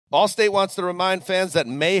Allstate wants to remind fans that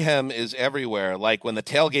mayhem is everywhere, like when the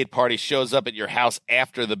tailgate party shows up at your house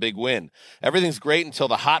after the big win. Everything's great until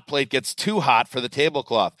the hot plate gets too hot for the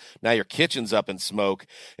tablecloth. Now your kitchen's up in smoke.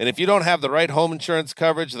 And if you don't have the right home insurance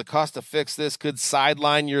coverage, the cost to fix this could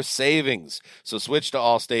sideline your savings. So switch to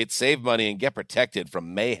Allstate, save money, and get protected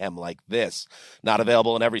from mayhem like this. Not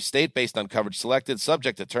available in every state based on coverage selected,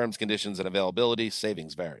 subject to terms, conditions, and availability.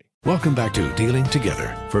 Savings vary. Welcome back to Dealing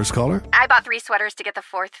Together. First caller? I bought 3 sweaters to get the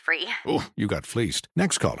 4th free. Oh, you got fleeced.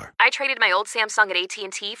 Next caller. I traded my old Samsung at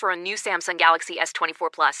AT&T for a new Samsung Galaxy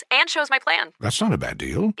S24 Plus and chose my plan. That's not a bad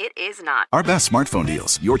deal. It is not. Our best smartphone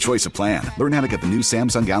deals. Your choice of plan. Learn how to get the new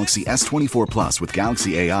Samsung Galaxy S24 Plus with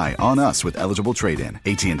Galaxy AI on us with eligible trade-in.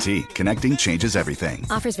 AT&T. Connecting changes everything.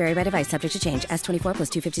 Offers vary by device. Subject to change. S24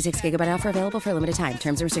 plus 256 gigabyte offer available for a limited time.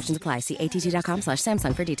 Terms and restrictions apply. See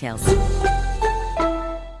att.com/Samsung for details.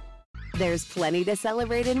 There's plenty to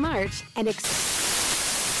celebrate in March and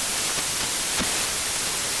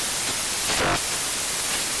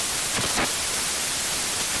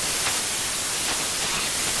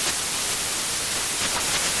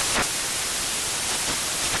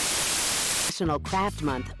National Craft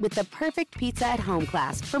Month with the perfect pizza at home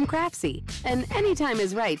class from Craftsy. And anytime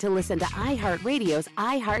is right to listen to iHeartRadio's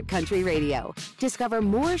iHeartCountry Radio. Discover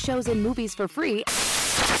more shows and movies for free.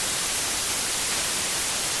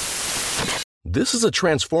 This is a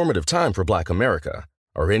transformative time for Black America.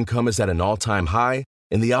 Our income is at an all-time high,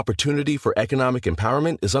 and the opportunity for economic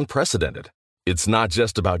empowerment is unprecedented. It's not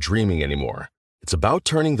just about dreaming anymore. It's about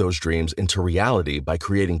turning those dreams into reality by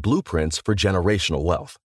creating blueprints for generational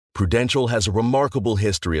wealth. Prudential has a remarkable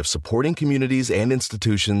history of supporting communities and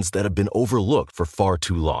institutions that have been overlooked for far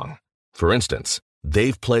too long. For instance,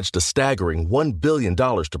 they've pledged a staggering $1 billion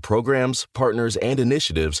to programs, partners, and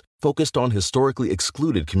initiatives focused on historically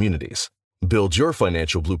excluded communities. Build your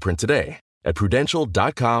financial blueprint today at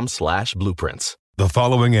prudential.com/blueprints. The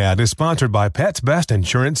following ad is sponsored by Pets Best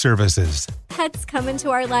Insurance Services. Pets come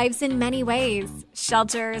into our lives in many ways.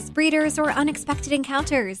 Shelters, breeders, or unexpected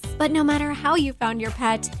encounters. But no matter how you found your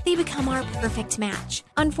pet, they become our perfect match.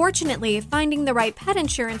 Unfortunately, finding the right pet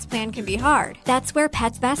insurance plan can be hard. That's where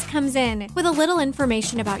Pets Best comes in. With a little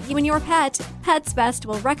information about you and your pet, Pets Best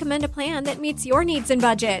will recommend a plan that meets your needs and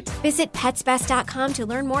budget. Visit PetsBest.com to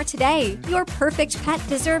learn more today. Your perfect pet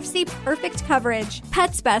deserves the perfect coverage.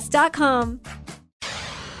 PetsBest.com.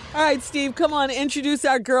 All right, Steve, come on, introduce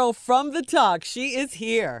our girl from the talk. She is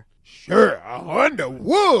here. Sure,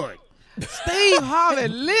 Underwood. Steve Harvey,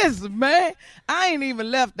 listen, man. I ain't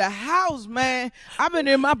even left the house, man. I've been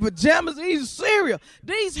in my pajamas eating cereal.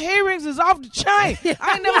 These hearings is off the chain.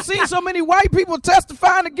 I ain't never seen so many white people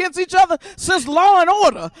testifying against each other since Law and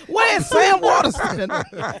Order. Where's Sam Waterston?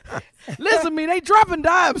 Listen to me, they dropping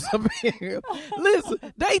dimes up here. Listen,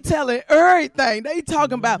 they telling everything. They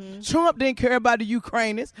talking about Trump didn't care about the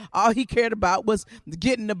Ukrainians. All he cared about was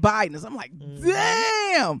getting the Bidens. I'm like,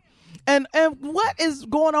 damn. And what is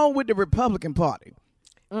going on with the Republican Party?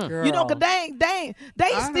 Girl. You know, cause they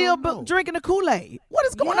still drinking the Kool-Aid. What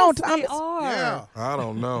is going on, Thomas? They are. Yeah, I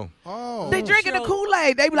don't know. Oh, they drinking the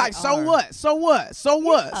Kool-Aid. They be like, so what? So what? So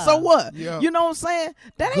what? So what? Yeah. You know what I'm saying?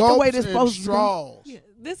 That ain't the way this supposed to be. Yeah,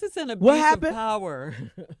 this is an abuse of power.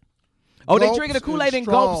 Oh, they drinking the Kool-Aid in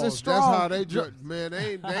gulps and straws. That's how they drink, man.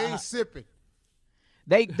 They ain't sipping.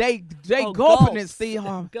 They gulping it, Steve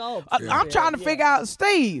Harvey. I'm trying to figure out,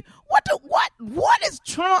 Steve, what is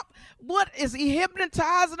Trump? What is he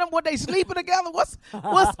hypnotizing them? What they sleeping together? What's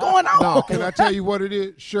going on? No, can I tell you what it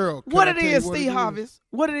is, Cheryl? What it is, Steve Harvey?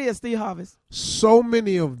 What it is, Steve Harvey? So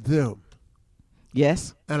many of them.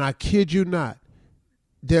 Yes. And I kid you not,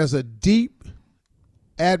 there's a deep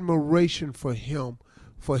admiration for him,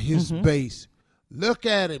 for his base. Look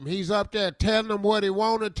at him. He's up there telling them what he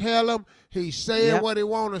want to tell them. He's saying what he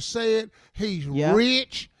want to say it. He's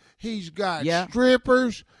rich. He's got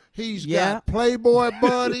strippers. He's got Playboy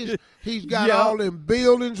buddies. He's got all them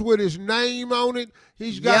buildings with his name on it.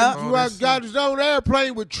 He's got, got his own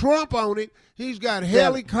airplane with Trump on it. He's got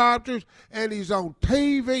helicopters, and he's on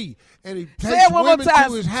TV. And he takes women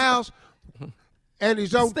to his house, and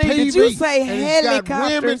he's on Steve, TV. Did you say and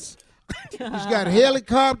helicopters? He's got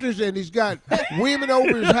helicopters, and he's got women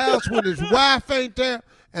over his house when his wife ain't there.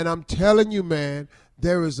 And I'm telling you, man,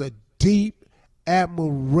 there is a deep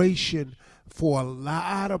admiration for a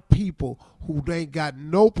lot of people who ain't got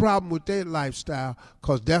no problem with their lifestyle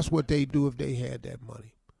because that's what they do if they had that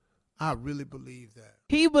money. I really believe that.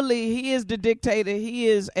 He believes he is the dictator. He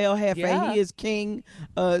is El Jefe. Yeah. He is King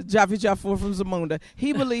Jaffe Jaffer from Zamunda.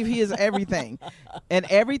 He believes he is everything. And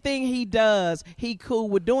everything he does, he cool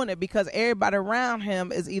with doing it because everybody around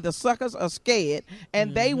him is either suckers or scared,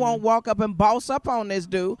 and they won't walk up and boss up on this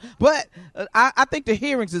dude. But I think the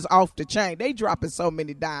hearings is off the chain. They dropping so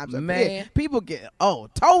many dimes. Man. People get,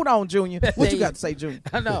 told on, Junior. What you got to say, Junior?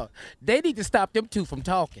 I know. They need to stop them two from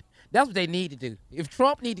talking. That's what they need to do. If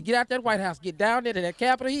Trump need to get out that White House, get down there to that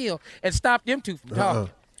Capitol Hill and stop them two from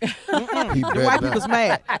talking. The white people's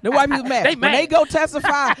mad. The white people's mad. They When they go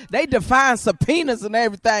testify, they define subpoenas and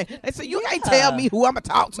everything. They say, you can't tell me who I'm going to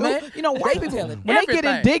talk to. Man, You know, white they people, telling when they get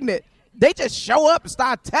everything. indignant, they just show up and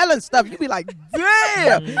start telling stuff. You be like,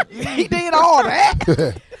 damn, he did all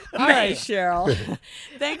that. All right, Cheryl.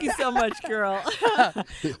 Thank you so much, girl.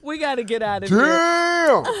 We got to get out of here.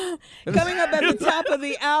 Damn! Coming up at the top of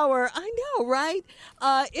the hour, I know, right?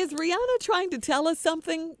 Is Rihanna trying to tell us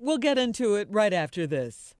something? We'll get into it right after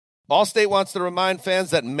this. Allstate wants to remind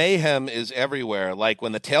fans that mayhem is everywhere, like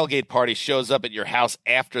when the tailgate party shows up at your house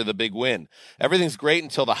after the big win. Everything's great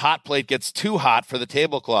until the hot plate gets too hot for the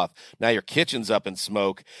tablecloth. Now your kitchen's up in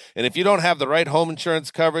smoke. And if you don't have the right home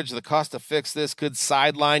insurance coverage, the cost to fix this could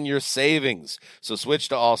sideline your savings. So switch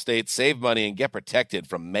to Allstate, save money, and get protected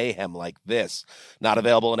from mayhem like this. Not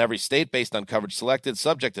available in every state based on coverage selected,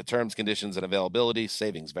 subject to terms, conditions, and availability.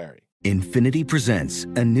 Savings vary. Infiniti presents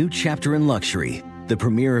a new chapter in luxury, the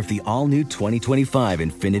premiere of the all-new 2025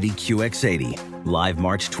 Infiniti QX80, live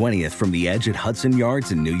March 20th from the Edge at Hudson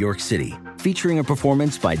Yards in New York City, featuring a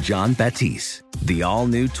performance by John Batiste. The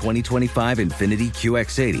all-new 2025 Infiniti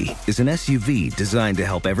QX80 is an SUV designed to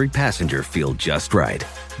help every passenger feel just right.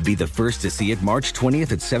 Be the first to see it March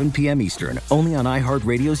 20th at 7 p.m. Eastern, only on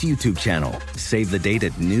iHeartRadio's YouTube channel. Save the date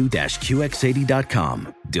at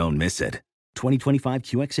new-QX80.com. Don't miss it. 2025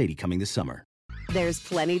 QX80 coming this summer. There's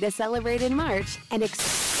plenty to celebrate in March and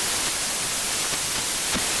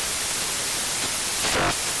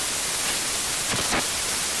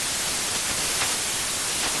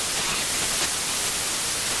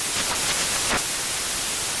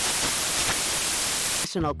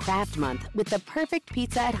National Craft Month with the perfect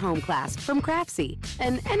pizza at home class from Craftsy.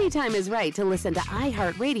 And anytime is right to listen to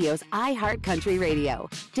iHeartRadio's iHeart Country Radio.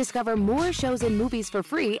 Discover more shows and movies for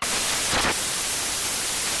free.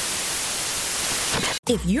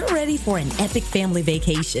 If you're ready for an epic family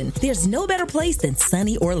vacation, there's no better place than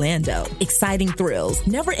sunny Orlando. Exciting thrills,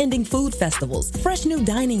 never-ending food festivals, fresh new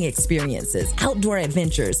dining experiences, outdoor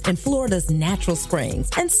adventures, and Florida's natural springs,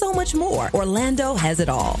 and so much more. Orlando has it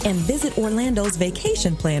all. And Visit Orlando's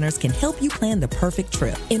vacation planners can help you plan the perfect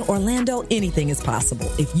trip. In Orlando, anything is possible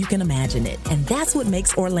if you can imagine it. And that's what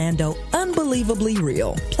makes Orlando unbelievably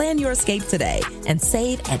real. Plan your escape today and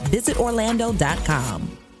save at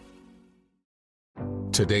visitorlando.com.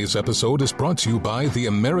 Today's episode is brought to you by the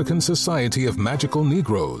American Society of Magical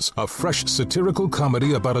Negroes, a fresh satirical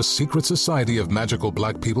comedy about a secret society of magical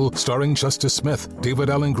black people starring Justice Smith, David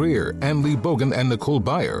Allen Greer, Ann Lee Bogan, and Nicole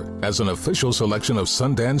Byer. As an official selection of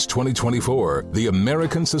Sundance 2024, the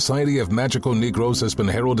American Society of Magical Negroes has been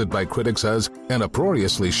heralded by critics as an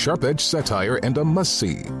uproariously sharp-edged satire and a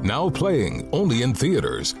must-see. Now playing only in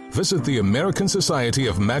theaters. Visit the American Society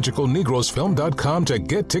of Magical Negroes Film.com to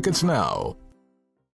get tickets now.